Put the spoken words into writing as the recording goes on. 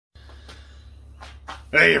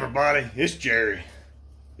Hey everybody, it's Jerry.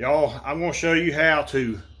 Y'all, I'm going to show you how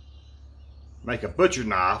to make a butcher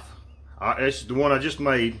knife. This is the one I just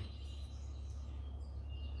made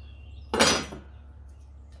out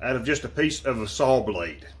of just a piece of a saw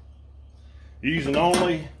blade. Using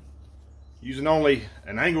only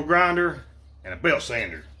an angle grinder and a belt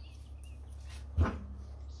sander.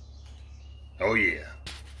 Oh yeah.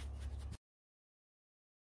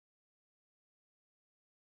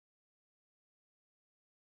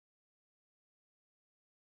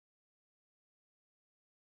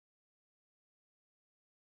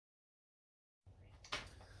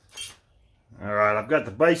 All right, I've got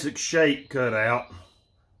the basic shape cut out.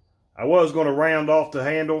 I was going to round off the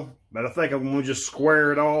handle, but I think I'm going to just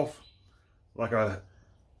square it off like a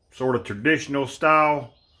sort of traditional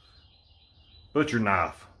style butcher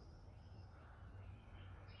knife.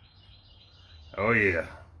 Oh yeah.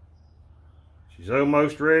 She's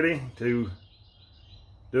almost ready to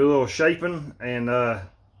do a little shaping and or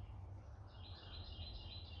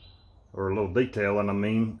a little detailing, I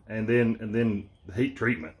mean, and then the heat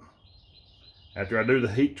treatment. After I do the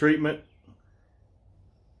heat treatment,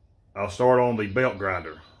 I'll start on the belt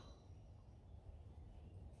grinder.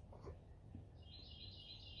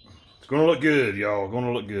 It's gonna look good, y'all. It's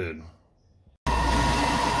gonna look good.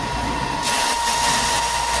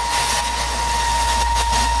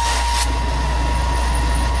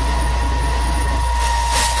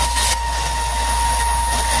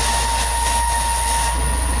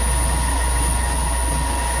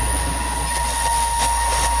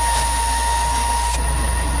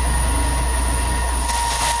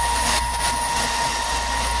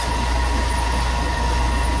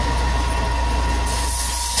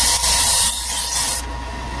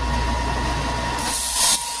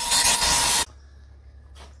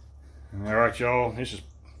 Alright y'all, this is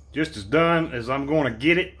just as done as I'm going to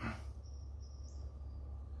get it.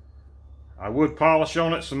 I would polish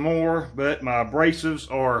on it some more, but my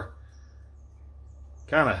abrasives are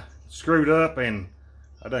kind of screwed up and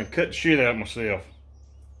I done cut the shit out of myself.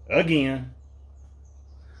 Again.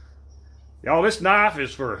 Y'all, this knife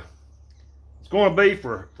is it's going to be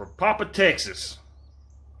for Papa, Texas.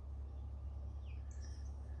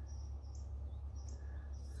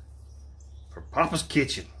 For Papa's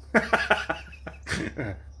kitchen.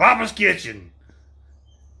 Papa's kitchen.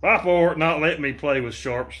 Papa ought not let me play with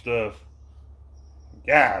sharp stuff.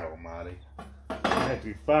 God almighty. I have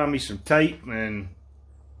to find me some tape and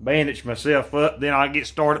bandage myself up. Then I'll get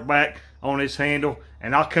started back on this handle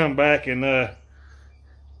and I'll come back and and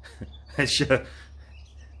she's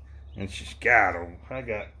got them. I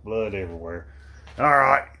got blood everywhere.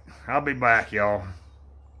 Alright, I'll be back, y'all.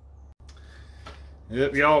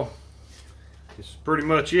 Yep, y'all. This is pretty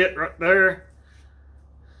much it right there.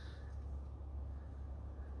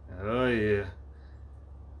 Oh yeah.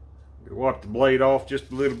 Wipe the blade off just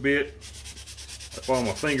a little bit. Wipe all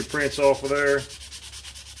my fingerprints off of there.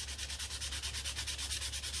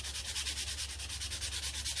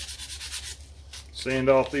 Sand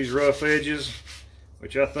off these rough edges,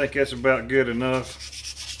 which I think that's about good enough.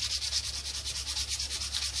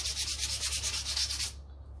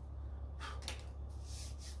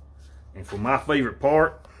 And for my favorite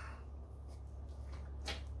part,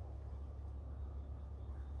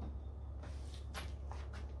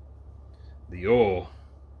 the oil.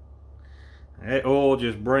 That oil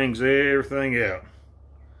just brings everything out.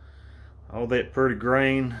 All that pretty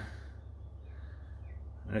grain.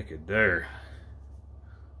 Look at there.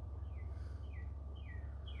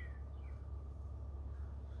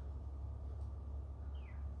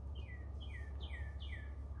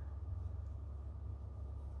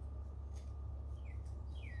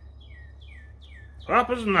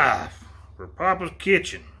 Papa's knife for Papa's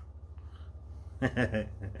kitchen. Oh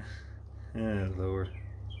Lord.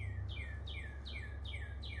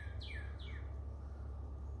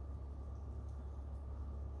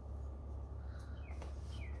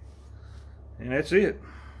 And that's it.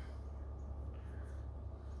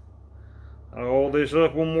 I'll oil this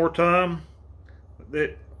up one more time. Let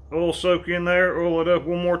that oil soak in there, oil it up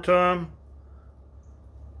one more time.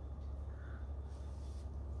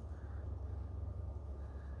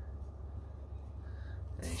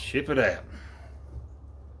 And ship it out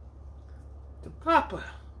to Papa,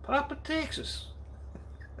 Texas.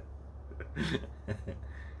 That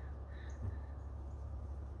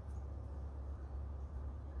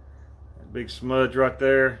big smudge right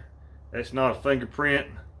there, that's not a fingerprint.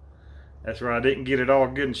 That's where I didn't get it all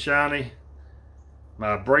good and shiny.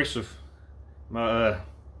 My abrasive, my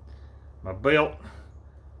belt,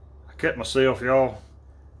 I cut myself, y'all.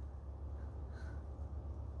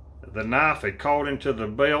 The knife had caught into the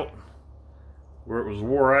belt where it was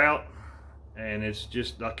wore out, and it's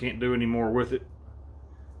just, I can't do any more with it.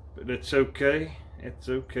 But it's okay. It's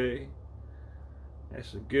okay.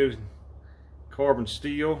 That's a good carbon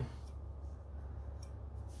steel.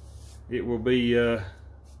 It will be, unless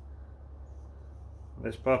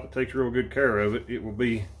Papa takes real good care of it, it will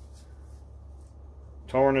be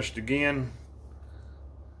tarnished again,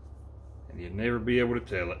 and you'll never be able to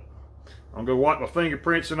tell it. I'm gonna wipe my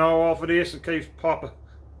fingerprints and all off of this in case Papa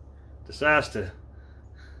decides to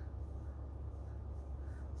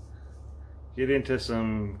get into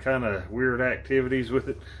some kind of weird activities with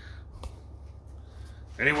it.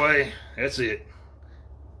 Anyway, that's it.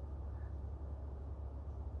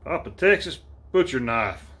 Papa Texas butcher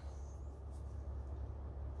knife.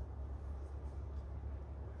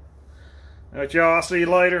 Alright, y'all, I'll see you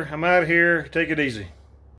later. I'm out of here. Take it easy.